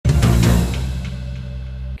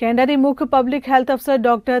Canada ਦੀ ਮੁੱਖ public health ਅਫਸਰ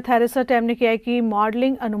doctor Theresa time ਨੇ ਕਿਹਾ ਕਿ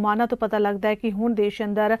ਮਾਡਲਿੰਗ ਅਨੁਮਾਨਾਂ ਤੋਂ ਪਤਾ ਲੱਗਦਾ ਹੈ ਕਿ ਹੁਣ ਦੇਸ਼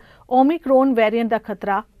ਅੰਦਰ ਓਮਿਕਰੋਨ ਵੇਰੀਐਂਟ ਦਾ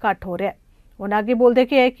ਖਤਰਾ ਘੱਟ ਹੋ ਰਿਹਾ ਹੈ। ਉਹਨਾਂ ਅੱਗੇ ਬੋਲਦੇ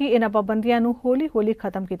ਕਿਹਾ ਕਿ ਇਹਨਾਂ ਪਾਬੰਦੀਆਂ ਨੂੰ ਹੌਲੀ-ਹੌਲੀ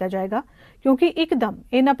ਖਤਮ ਕੀਤਾ ਜਾਏਗਾ ਕਿਉਂਕਿ ਇੱਕਦਮ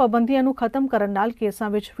ਇਹਨਾਂ ਪਾਬੰਦੀਆਂ ਨੂੰ ਖਤਮ ਕਰਨ ਨਾਲ ਕੇਸਾਂ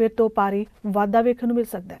ਵਿੱਚ ਫਿਰ ਤੋਂ ਭਾਰੀ ਵਾਧਾ ਵੇਖਣ ਨੂੰ ਮਿਲ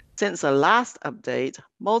ਸਕਦਾ ਹੈ। Since the last update,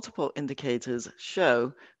 multiple indicators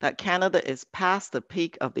show that Canada is past the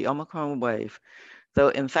peak of the Omicron wave,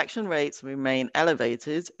 though infection rates remain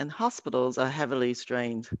elevated and hospitals are heavily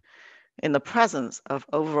strained. In the presence of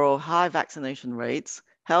overall high vaccination rates,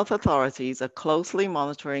 health authorities are closely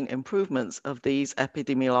monitoring improvements of these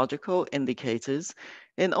epidemiological indicators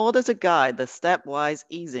in order to guide the stepwise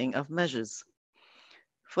easing of measures.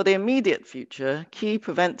 For the immediate future, key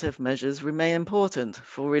preventive measures remain important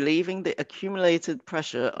for relieving the accumulated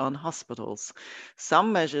pressure on hospitals.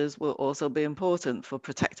 Some measures will also be important for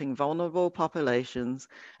protecting vulnerable populations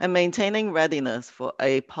and maintaining readiness for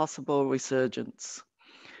a possible resurgence.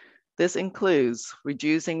 This includes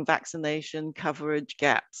reducing vaccination coverage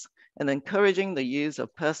gaps and encouraging the use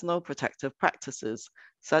of personal protective practices,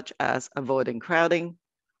 such as avoiding crowding,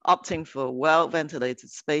 opting for well-ventilated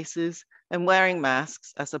spaces, and wearing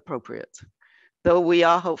masks as appropriate. Though we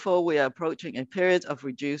are hopeful we are approaching a period of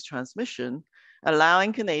reduced transmission,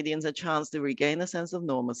 allowing Canadians a chance to regain a sense of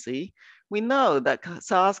normalcy, we know that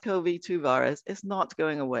SARS-CoV-2 virus is not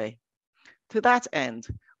going away. To that end,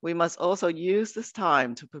 we must also use this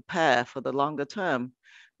time to prepare for the longer term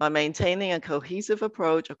by maintaining a cohesive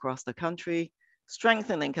approach across the country,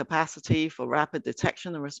 strengthening capacity for rapid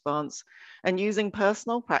detection and response, and using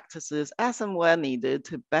personal practices as and where needed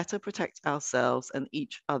to better protect ourselves and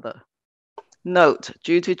each other. Note,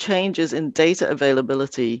 due to changes in data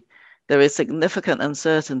availability, there is significant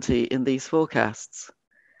uncertainty in these forecasts.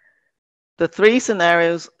 The three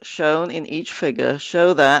scenarios shown in each figure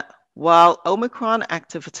show that while Omicron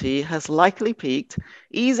activity has likely peaked,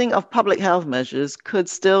 easing of public health measures could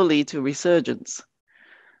still lead to resurgence.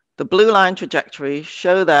 The blue line trajectory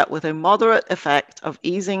show that with a moderate effect of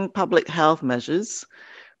easing public health measures,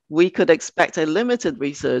 we could expect a limited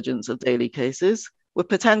resurgence of daily cases with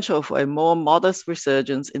potential for a more modest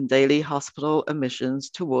resurgence in daily hospital admissions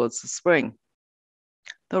towards the spring.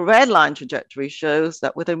 The red line trajectory shows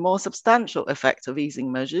that with a more substantial effect of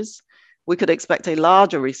easing measures, we could expect a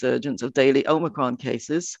larger resurgence of daily Omicron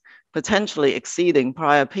cases, potentially exceeding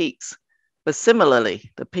prior peaks. But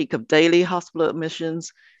similarly, the peak of daily hospital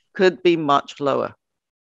admissions could be much lower.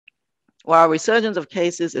 While resurgence of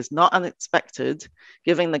cases is not unexpected,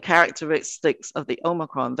 given the characteristics of the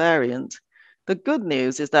Omicron variant, the good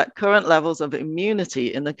news is that current levels of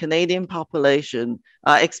immunity in the Canadian population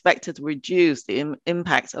are expected to reduce the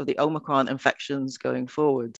impact of the Omicron infections going forward.